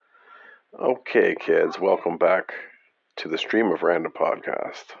Okay, kids, welcome back to the Stream of Random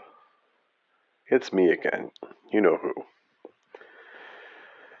podcast. It's me again, you know who.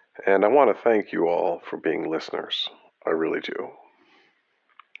 And I want to thank you all for being listeners. I really do.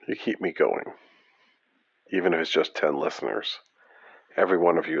 You keep me going, even if it's just 10 listeners. Every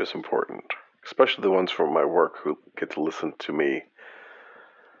one of you is important, especially the ones from my work who get to listen to me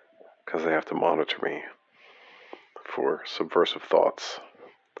because they have to monitor me for subversive thoughts.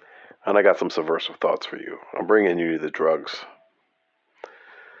 And I got some subversive thoughts for you. I'm bringing you the drugs.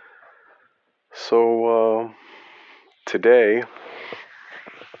 So, today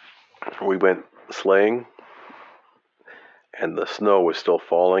we went sleighing, and the snow was still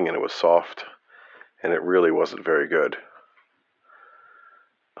falling, and it was soft, and it really wasn't very good.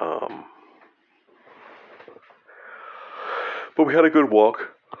 Um, but we had a good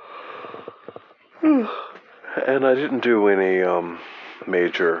walk, and I didn't do any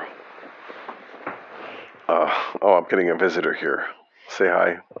major. I'm getting a visitor here. Say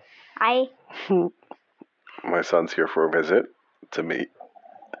hi. Hi. My son's here for a visit to meet.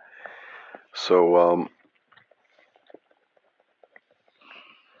 So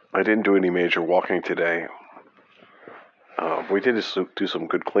I didn't do any major walking today. We did just do some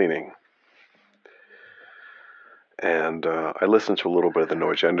good cleaning. And I listened to a little bit of the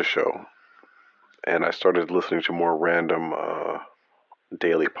No Agenda show. And I started listening to more random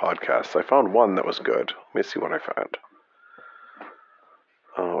daily podcasts. I found one that was good. Let me see what I found.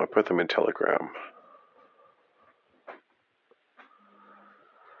 I put them in Telegram.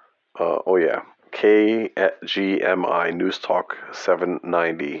 KGMI News Talk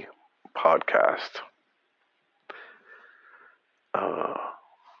 790 podcast.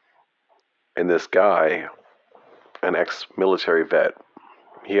 And this guy, an ex-military vet,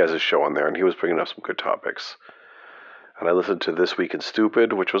 he has a show on there, and he was bringing up some good topics. And I listened to This Week in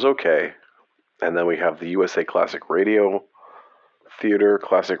Stupid, which was okay. And then we have the USA Classic Radio Theater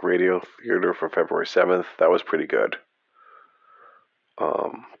for February 7th. That was pretty good.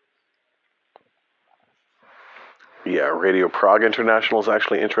 Radio Prague International is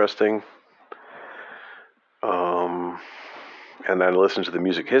actually interesting. And then I listened to the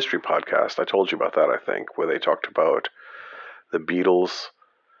Music History podcast. I told you about that, I think, where they talked about the Beatles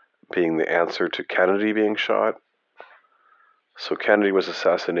being the answer to Kennedy being shot. So Kennedy was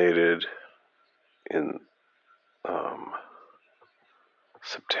assassinated in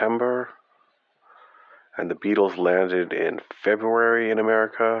September, and the Beatles landed in February in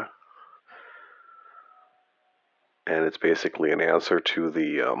America. And it's basically an answer to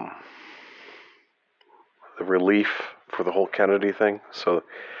the relief for the whole Kennedy thing. So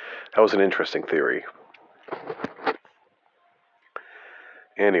that was an interesting theory.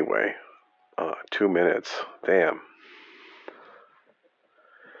 Anyway, 2 minutes. Damn.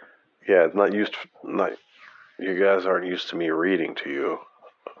 Yeah, you guys aren't used to me reading to you.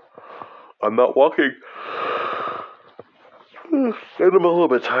 I'm not walking. And I'm a little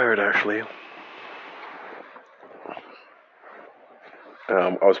bit tired, actually.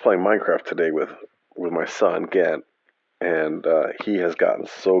 I was playing Minecraft today with my son, Gant, and he has gotten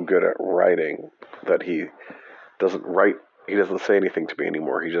so good at writing that he doesn't say anything to me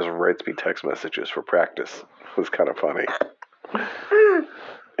anymore. He just writes me text messages for practice. It was kind of funny.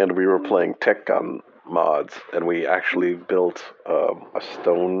 And we were playing tech gun mods, and we actually built a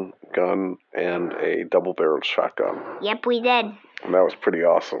stone gun and a double-barreled shotgun. Yep, we did. And that was pretty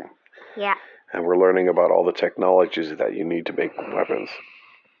awesome. Yeah. And we're learning about all the technologies that you need to make weapons.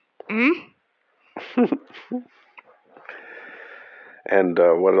 And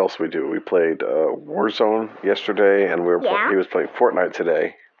what else we do? We played Warzone yesterday, and he was playing Fortnite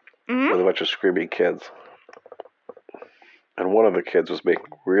today with a bunch of screaming kids. And one of the kids was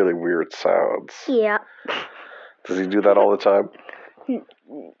making really weird sounds. Yeah. Does he do that all the time?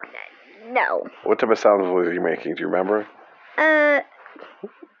 No. What type of sounds was he making? Do you remember?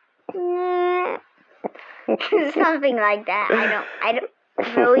 Something like that. I don't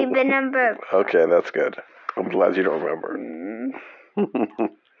really remember. Okay, that's good. I'm glad you don't remember.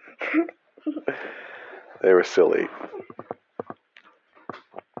 They were silly.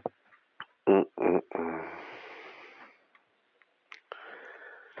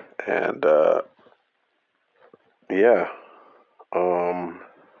 And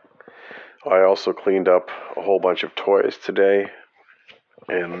I also cleaned up a whole bunch of toys today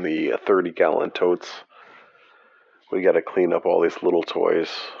in the 30-gallon totes. We got to clean up all these little toys.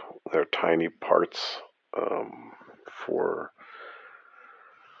 They're tiny parts for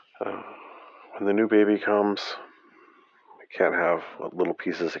when the new baby comes. We can't have little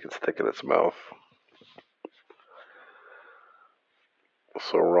pieces it can stick in its mouth.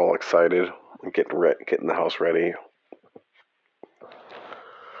 So we're all excited, getting the house ready.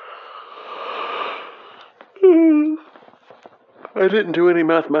 I didn't do any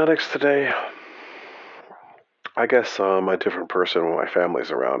mathematics today. I guess I'm a different person when my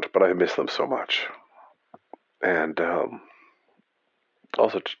family's around, but I miss them so much. And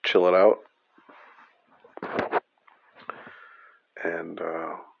also chill it out. And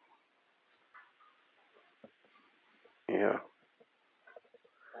yeah,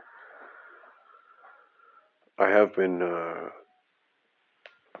 I have been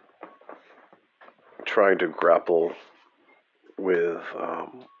trying to grapple with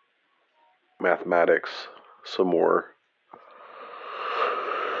mathematics some more.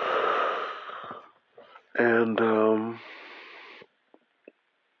 And I'm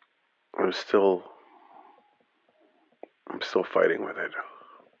still fighting with it.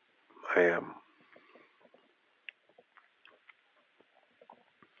 I am.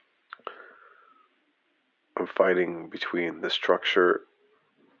 I'm fighting between the structure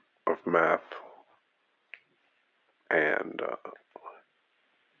of math and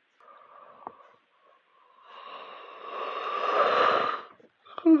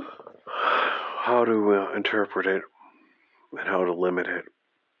how to interpret it and how to limit it.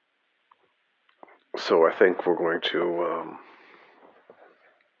 So I think we're going to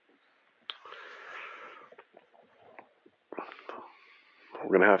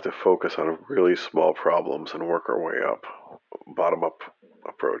have to focus on really small problems and work our way up, bottom up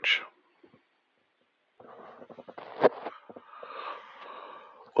approach.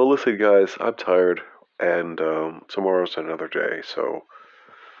 Well, listen, guys, I'm tired, and tomorrow's another day, so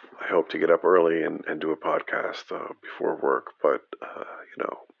I hope to get up early and do a podcast before work. But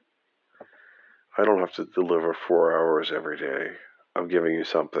I don't have to deliver 4 hours every day. I'm giving you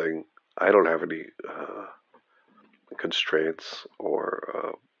something. I don't have any constraints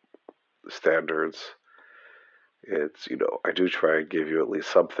or standards. It's, I do try and give you at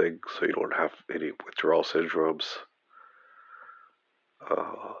least something so you don't have any withdrawal syndromes,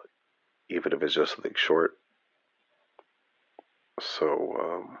 uh, even if it's just something short.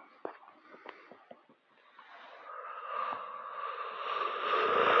 So,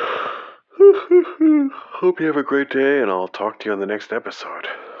 hope you have a great day, and I'll talk to you on the next episode.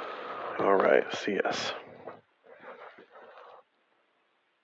 All right, see us.